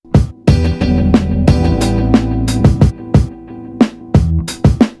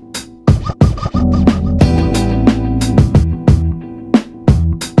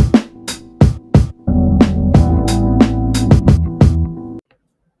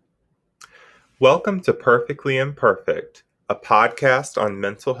Welcome to Perfectly Imperfect, a podcast on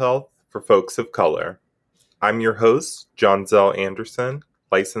mental health for folks of color. I'm your host, John Zell Anderson,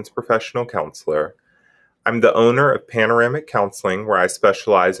 licensed professional counselor. I'm the owner of Panoramic Counseling, where I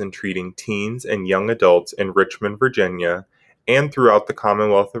specialize in treating teens and young adults in Richmond, Virginia, and throughout the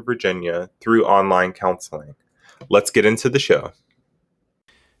Commonwealth of Virginia through online counseling. Let's get into the show.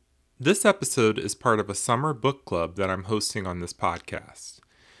 This episode is part of a summer book club that I'm hosting on this podcast.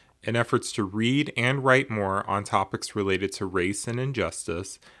 In efforts to read and write more on topics related to race and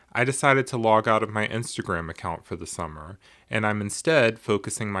injustice, I decided to log out of my Instagram account for the summer, and I'm instead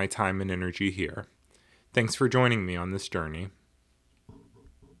focusing my time and energy here. Thanks for joining me on this journey.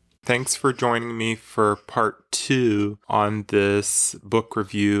 Thanks for joining me for part 2 on this book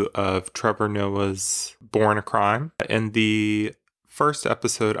review of Trevor Noah's Born a Crime. In the first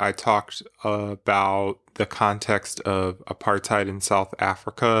episode, I talked about the context of apartheid in South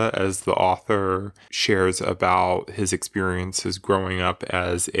Africa as the author shares about his experiences growing up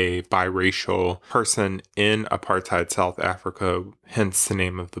as a biracial person in apartheid South Africa, hence the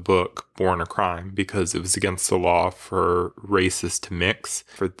name of the book, Born a Crime, because it was against the law for races to mix.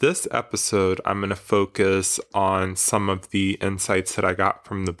 For this episode, I'm going to focus on some of the insights that I got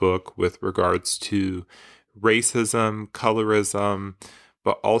from the book with regards to racism, colorism,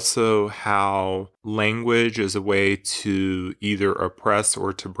 but also how language is a way to either oppress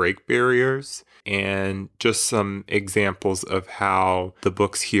or to break barriers, and just some examples of how the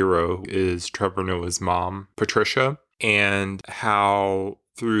book's hero is Trevor Noah's mom, Patricia, and how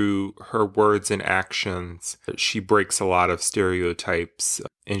through her words and actions, she breaks a lot of stereotypes.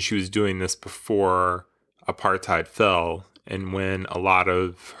 And she was doing this before apartheid fell, and when a lot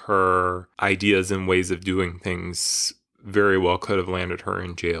of her ideas and ways of doing things very well could have landed her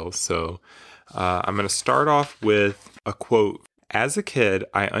in jail. So I'm going to start off with a quote. As a kid,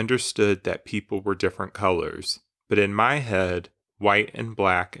 I understood that people were different colors, but in my head, white and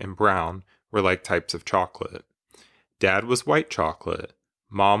black and brown were like types of chocolate. Dad was white chocolate,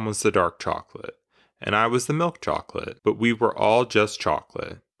 Mom was the dark chocolate, and I was the milk chocolate, but we were all just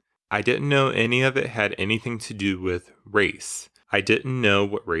chocolate. I didn't know any of it had anything to do with race. I didn't know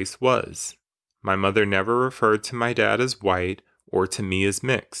what race was. My mother never referred to my dad as white or to me as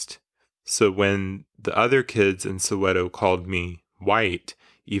mixed. So when the other kids in Soweto called me white,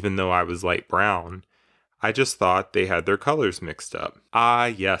 even though I was light brown, I just thought they had their colors mixed up. Ah,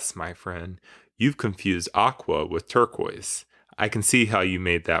 yes, my friend, you've confused aqua with turquoise. I can see how you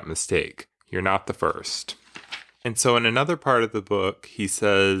made that mistake. You're not the first. And so in another part of the book, he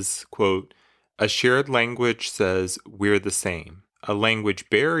says, quote, a shared language says we're the same. A language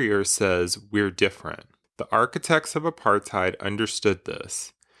barrier says we're different. The architects of apartheid understood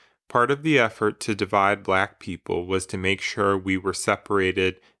this. Part of the effort to divide Black people was to make sure we were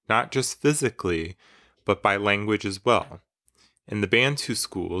separated not just physically, but by language as well. In the Bantu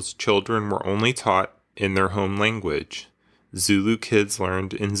schools, children were only taught in their home language. Zulu kids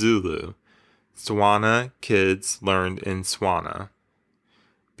learned in Zulu. Tswana kids learned in Tswana.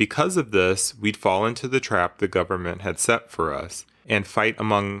 Because of this, we'd fall into the trap the government had set for us and fight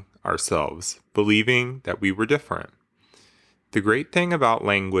among ourselves, believing that we were different. The great thing about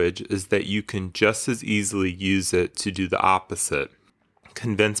language is that you can just as easily use it to do the opposite,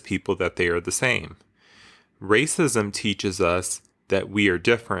 convince people that they are the same. Racism teaches us that we are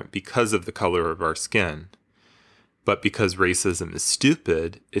different because of the color of our skin. But because racism is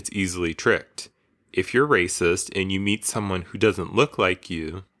stupid, it's easily tricked. If you're racist and you meet someone who doesn't look like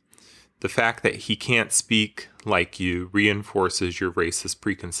you, the fact that he can't speak like you reinforces your racist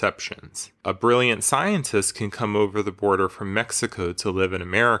preconceptions. A brilliant scientist can come over the border from Mexico to live in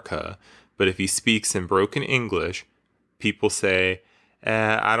America, but if he speaks in broken English, people say,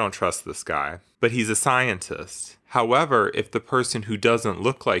 I don't trust this guy. But he's a scientist. However, if the person who doesn't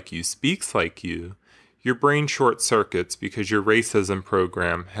look like you speaks like you, your brain short circuits because your racism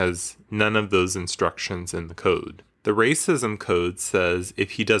program has none of those instructions in the code. The racism code says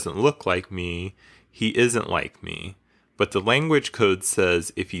if he doesn't look like me, he isn't like me. But the language code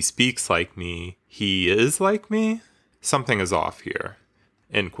says if he speaks like me, he is like me? Something is off here.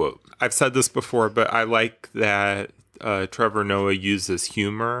 End quote. I've said this before, but I like that Trevor Noah uses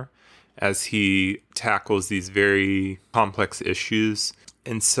humor as he tackles these very complex issues.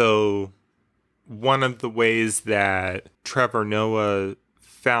 And so one of the ways that Trevor Noah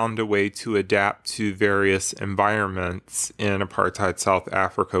found a way to adapt to various environments in apartheid South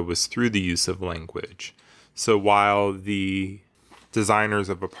Africa was through the use of language. So while the designers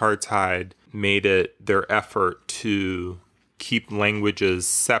of apartheid made it their effort to keep languages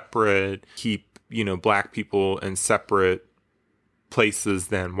separate, keep, Black people in separate places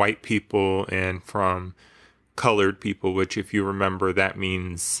than white people and from colored people, which, if you remember, that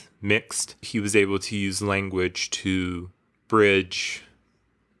means mixed. He was able to use language to bridge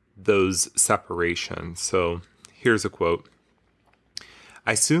those separations. So here's a quote.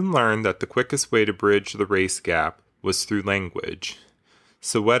 I soon learned that the quickest way to bridge the race gap was through language.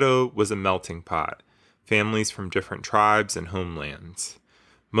 Soweto was a melting pot, families from different tribes and homelands.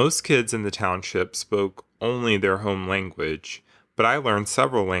 Most kids in the township spoke only their home language, but I learned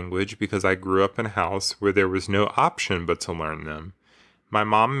several languages because I grew up in a house where there was no option but to learn them. My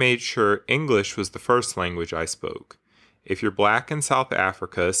mom made sure English was the first language I spoke. If you're Black in South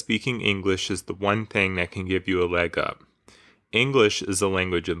Africa, speaking English is the one thing that can give you a leg up. English is the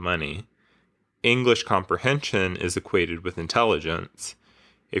language of money. English comprehension is equated with intelligence.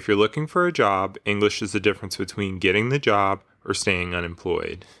 If you're looking for a job, English is the difference between getting the job or staying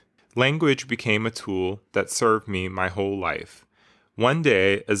unemployed. Language became a tool that served me my whole life. One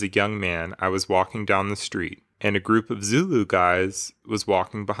day, as a young man, I was walking down the street, and a group of Zulu guys was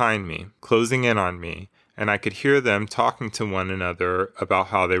walking behind me, closing in on me, and I could hear them talking to one another about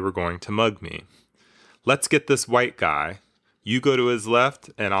how they were going to mug me. Let's get this white guy. You go to his left,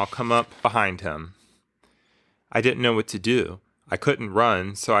 and I'll come up behind him. I didn't know what to do. I couldn't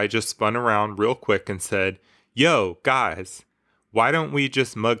run, so I just spun around real quick and said, Yo, guys, why don't we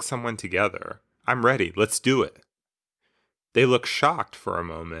just mug someone together? I'm ready. Let's do it. They looked shocked for a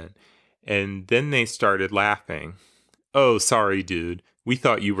moment, and then they started laughing. Oh, sorry, dude. We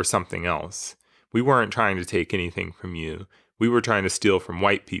thought you were something else. We weren't trying to take anything from you. We were trying to steal from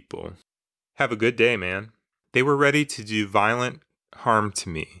white people. Have a good day, man. They were ready to do violent harm to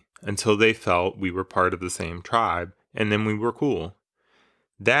me until they felt we were part of the same tribe, and then we were cool.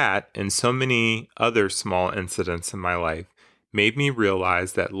 That, and so many other small incidents in my life, made me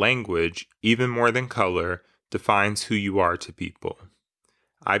realize that language, even more than color, defines who you are to people.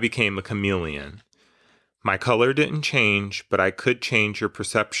 I became a chameleon. My color didn't change, but I could change your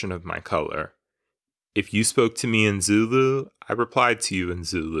perception of my color. If you spoke to me in Zulu, I replied to you in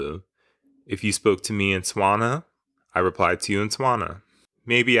Zulu. If you spoke to me in Tswana, I replied to you in Tswana.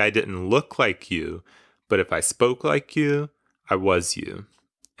 Maybe I didn't look like you, but if I spoke like you, I was you.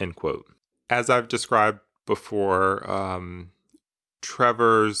 End quote. As I've described before,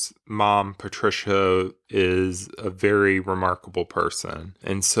 Trevor's mom, Patricia, is a very remarkable person.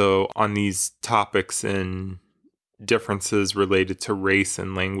 And so on these topics and differences related to race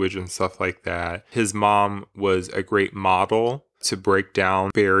and language and stuff like that, his mom was a great model to break down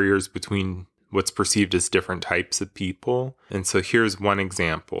barriers between what's perceived as different types of people. And so here's one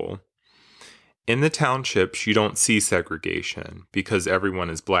example. In the townships, you don't see segregation because everyone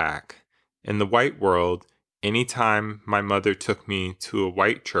is Black. In the white world, anytime my mother took me to a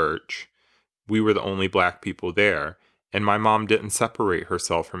white church, we were the only Black people there, and my mom didn't separate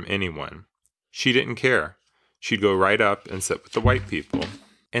herself from anyone. She didn't care. She'd go right up and sit with the white people.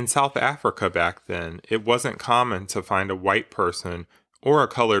 In South Africa back then, it wasn't common to find a white person or a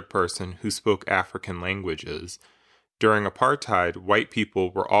colored person who spoke African languages. During apartheid, white people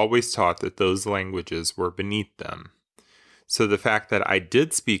were always taught that those languages were beneath them. So the fact that I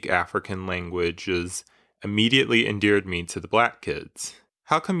did speak African languages immediately endeared me to the Black kids.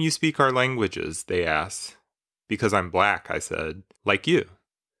 How come you speak our languages? They asked. Because I'm Black, I said. Like you.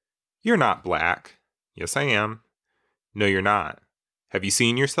 You're not Black. Yes, I am. No, you're not. Have you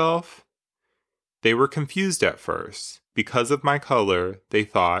seen yourself? They were confused at first. Because of my color, they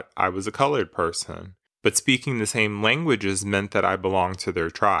thought I was a colored person. But speaking the same languages meant that I belonged to their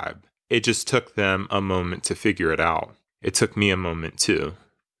tribe. It just took them a moment to figure it out. It took me a moment too.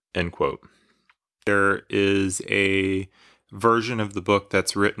 End quote. There is a version of the book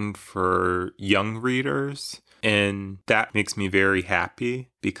that's written for young readers, and that makes me very happy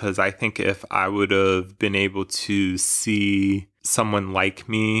because I think if I would have been able to see someone like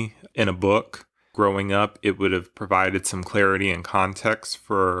me in a book growing up, it would have provided some clarity and context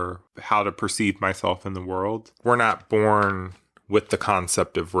for how to perceive myself in the world. We're not born with the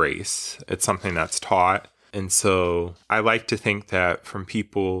concept of race. It's something that's taught. And so I like to think that from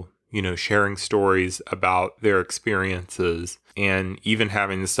people, sharing stories about their experiences and even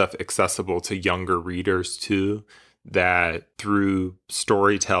having this stuff accessible to younger readers too, that through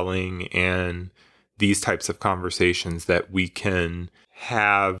storytelling and these types of conversations that we can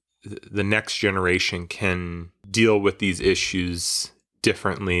have, the next generation can deal with these issues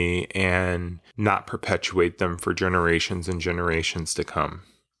differently and not perpetuate them for generations and generations to come.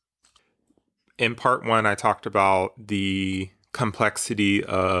 In part one, I talked about the complexity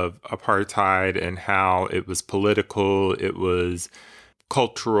of apartheid and how it was political, it was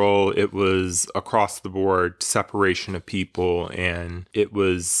cultural, it was across the board separation of people, and it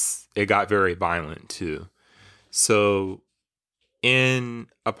got very violent too. So in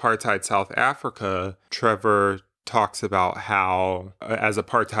Apartheid South Africa, Trevor talks about how as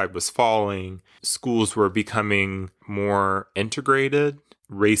apartheid was falling, schools were becoming more integrated.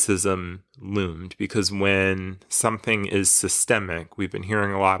 Racism loomed because when something is systemic, we've been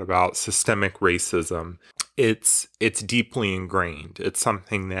hearing a lot about systemic racism. It's deeply ingrained. It's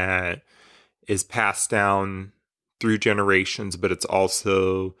something that is passed down through generations, but it's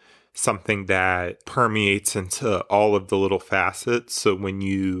also something that permeates into all of the little facets. So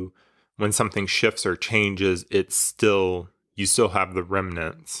when something shifts or changes, you still have the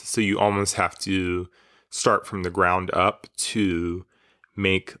remnants. So you almost have to start from the ground up to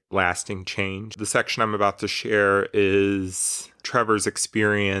make lasting change. The section I'm about to share is Trevor's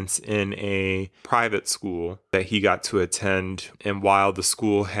experience in a private school that he got to attend. And while the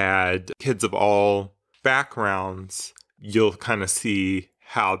school had kids of all backgrounds, you'll kind of see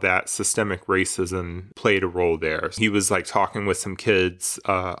how that systemic racism played a role there. He was like talking with some kids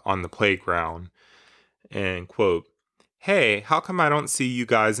on the playground and quote, "Hey, how come I don't see you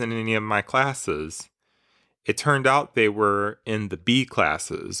guys in any of my classes?" It turned out they were in the B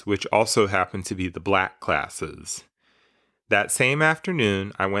classes, which also happened to be the black classes. That same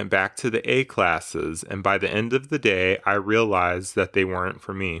afternoon, I went back to the A classes, and by the end of the day, I realized that they weren't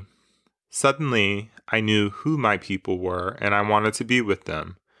for me. Suddenly, I knew who my people were, and I wanted to be with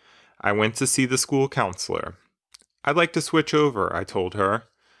them. I went to see the school counselor. "I'd like to switch over," I told her.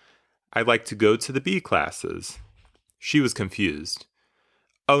 "I'd like to go to the B classes." She was confused.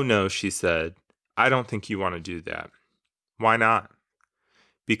 "Oh no," she said. "I don't think you want to do that." "Why not?"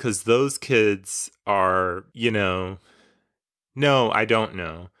 "Because those kids are, No, I don't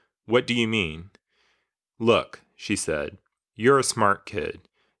know. What do you mean?" "Look," she said, "you're a smart kid.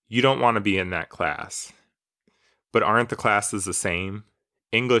 You don't want to be in that class." "But aren't the classes the same?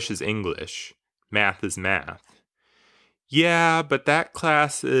 English is English. Math is math." "Yeah, but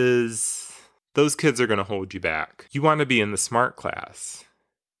those kids are going to hold you back. You want to be in the smart class."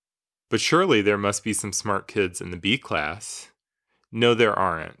 "But surely there must be some smart kids in the B class." "No, there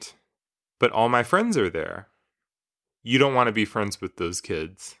aren't." "But all my friends are there." "You don't want to be friends with those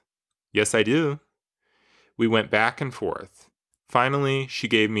kids." "Yes, I do." We went back and forth. Finally, she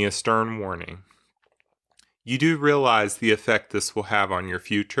gave me a stern warning. "You do realize the effect this will have on your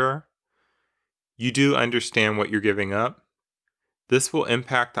future? You do understand what you're giving up? This will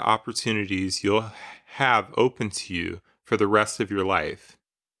impact the opportunities you'll have open to you for the rest of your life."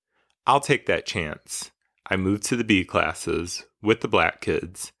 I'll take that chance. I moved to the B classes with the black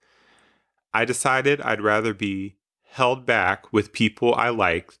kids. I decided I'd rather be held back with people I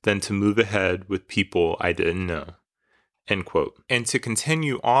liked than to move ahead with people I didn't know. End quote. And to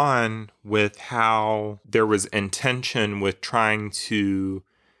continue on with how there was intention with trying to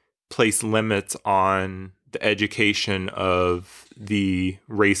place limits on the education of the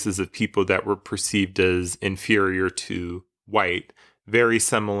races of people that were perceived as inferior to white, very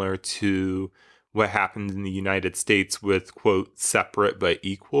similar to what happened in the United States with, quote, separate but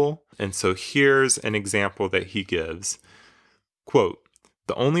equal. And so here's an example that he gives. Quote,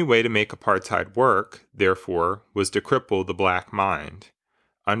 "The only way to make apartheid work, therefore, was to cripple the black mind.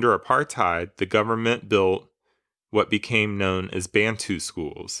 Under apartheid, the government built what became known as Bantu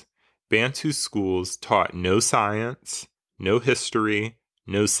schools. Bantu schools taught no science, no history,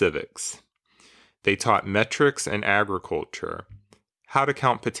 no civics. They taught metrics and agriculture, how to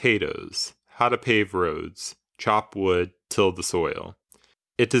count potatoes, how to pave roads, chop wood, till the soil.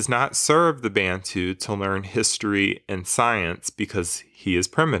 It does not serve the Bantu to learn history and science because he is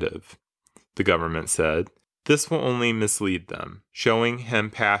primitive," the government said. "This will only mislead them, showing him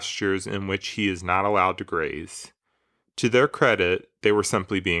pastures in which he is not allowed to graze." To their credit, they were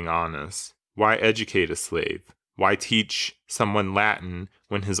simply being honest. Why educate a slave? Why teach someone Latin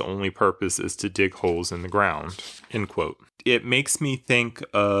when his only purpose is to dig holes in the ground? End quote. It makes me think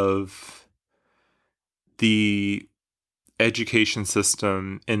of the education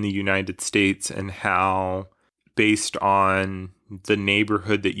system in the United States and how, based on the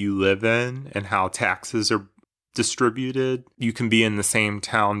neighborhood that you live in and how taxes are distributed, you can be in the same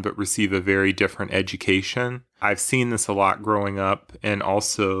town but receive a very different education. I've seen this a lot growing up, and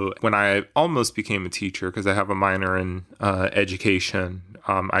also when I almost became a teacher, because I have a minor in education,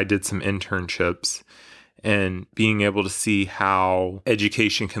 I did some internships, and being able to see how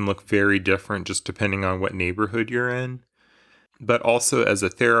education can look very different just depending on what neighborhood you're in. But also as a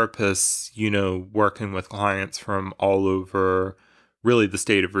therapist, working with clients from all over really the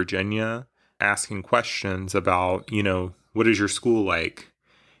state of Virginia, asking questions about, what is your school like?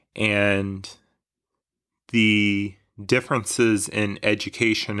 And the differences in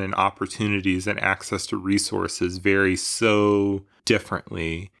education and opportunities and access to resources vary so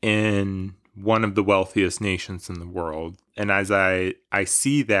differently in one of the wealthiest nations in the world. And as I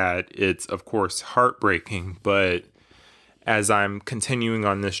see that, it's of course heartbreaking, but as I'm continuing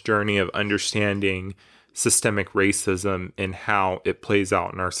on this journey of understanding systemic racism and how it plays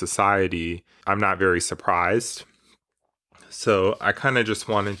out in our society, I'm not very surprised. So I kind of just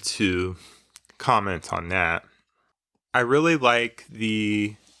wanted to comment on that. I really like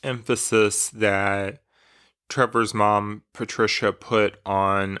the emphasis that Trevor's mom, Patricia, put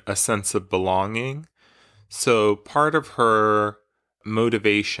on a sense of belonging. So part of her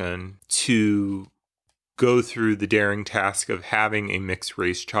motivation to go through the daring task of having a mixed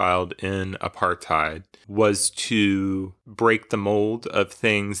race child in apartheid was to break the mold of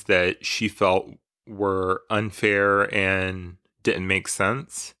things that she felt were unfair and didn't make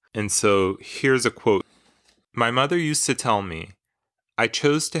sense. And so here's a quote. "My mother used to tell me, I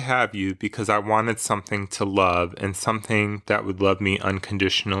chose to have you because I wanted something to love and something that would love me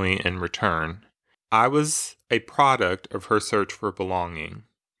unconditionally in return. I was a product of her search for belonging.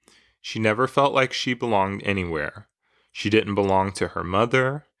 She never felt like she belonged anywhere. She didn't belong to her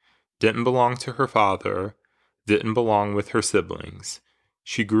mother, didn't belong to her father, didn't belong with her siblings.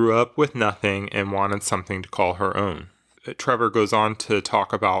 She grew up with nothing and wanted something to call her own." Trevor goes on to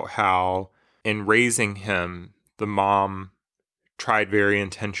talk about how in raising him, the mom tried very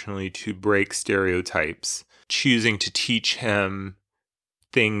intentionally to break stereotypes, choosing to teach him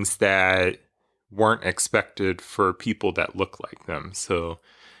things that weren't expected for people that look like them. So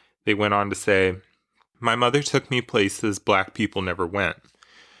they went on to say, "My mother took me places Black people never went.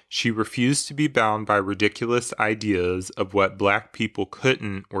 She refused to be bound by ridiculous ideas of what Black people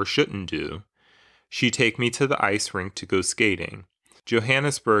couldn't or shouldn't do. She'd take me to the ice rink to go skating.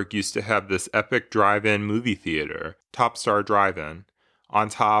 Johannesburg used to have this epic drive-in movie theater, Top Star Drive-In, on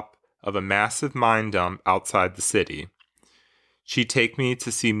top of a massive mine dump outside the city. She'd take me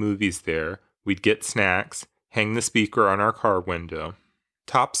to see movies there. We'd get snacks, hang the speaker on our car window.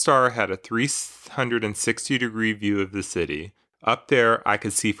 Top Star had a 360-degree view of the city. Up there, I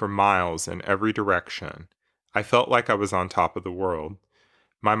could see for miles in every direction. I felt like I was on top of the world.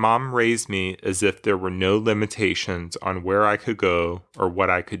 My mom raised me as if there were no limitations on where I could go or what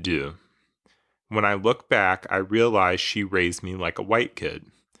I could do. When I look back, I realize she raised me like a white kid.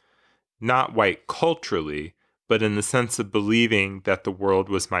 Not white culturally, but in the sense of believing that the world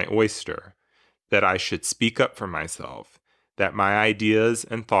was my oyster, that I should speak up for myself, that my ideas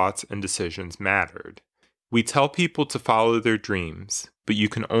and thoughts and decisions mattered. We tell people to follow their dreams, but you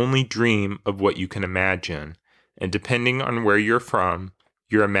can only dream of what you can imagine, and depending on where you're from,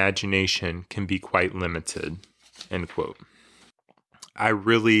 your imagination can be quite limited." End quote. I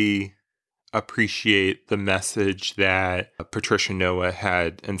really appreciate the message that Patricia Noah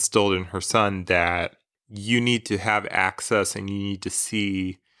had instilled in her son, that you need to have access and you need to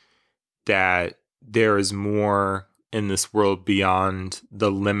see that there is more in this world beyond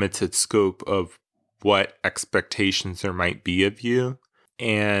the limited scope of what expectations there might be of you.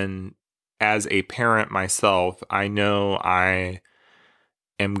 And as a parent myself, I know I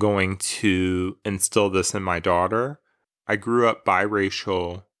am going to instill this in my daughter. I grew up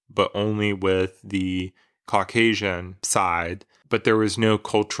biracial, but only with the Caucasian side, but there was no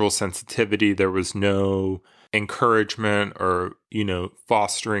cultural sensitivity. There was no encouragement or,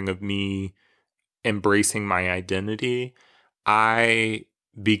 fostering of me embracing my identity. I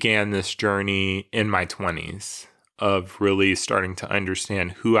began this journey in my 20s of really starting to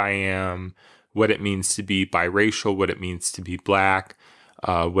understand who I am, what it means to be biracial, what it means to be Black,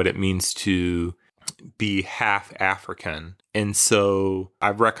 what it means to be half African. And so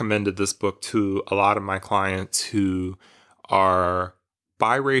I've recommended this book to a lot of my clients who are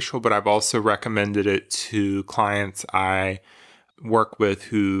biracial, but I've also recommended it to clients I work with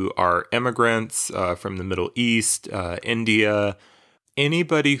who are immigrants from the Middle East, India,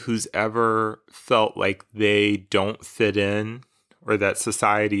 anybody who's ever felt like they don't fit in or that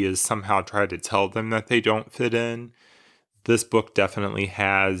society is somehow trying to tell them that they don't fit in. This book definitely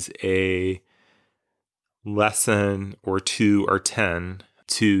has a lesson or 2 or 10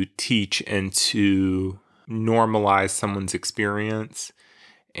 to teach and to normalize someone's experience.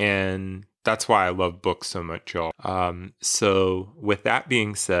 And that's why I love books so much, y'all. So with that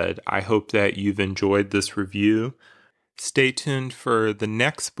being said, I hope that you've enjoyed this review. Stay tuned for the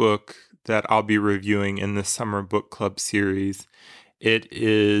next book that I'll be reviewing in the Summer Book Club series. It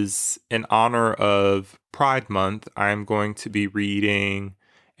is in honor of Pride Month. I'm going to be reading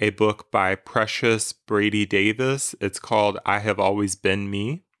a book by Precious Brady Davis. It's called I Have Always Been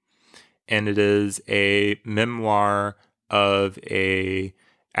Me, and it is a memoir of a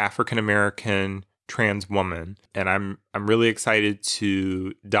African American trans woman. And I'm really excited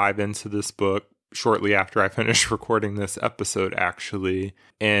to dive into this book shortly after I finish recording this episode, actually,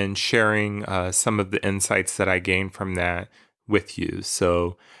 and sharing some of the insights that I gained from that with you.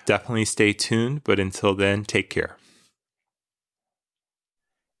 So definitely stay tuned. But until then, take care.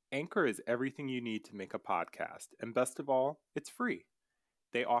 Anchor is everything you need to make a podcast. And best of all, it's free.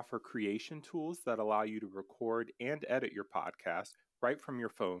 They offer creation tools that allow you to record and edit your podcast right from your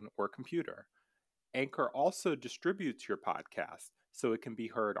phone or computer. Anchor also distributes your podcast so it can be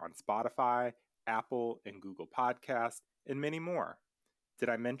heard on Spotify, Apple, and Google Podcasts, and many more. Did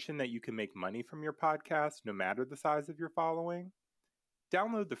I mention that you can make money from your podcast no matter the size of your following?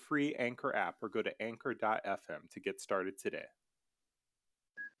 Download the free Anchor app or go to anchor.fm to get started today.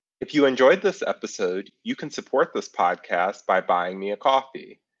 If you enjoyed this episode, you can support this podcast by buying me a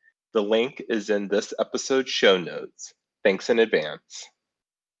coffee. The link is in this episode's show notes. Thanks in advance.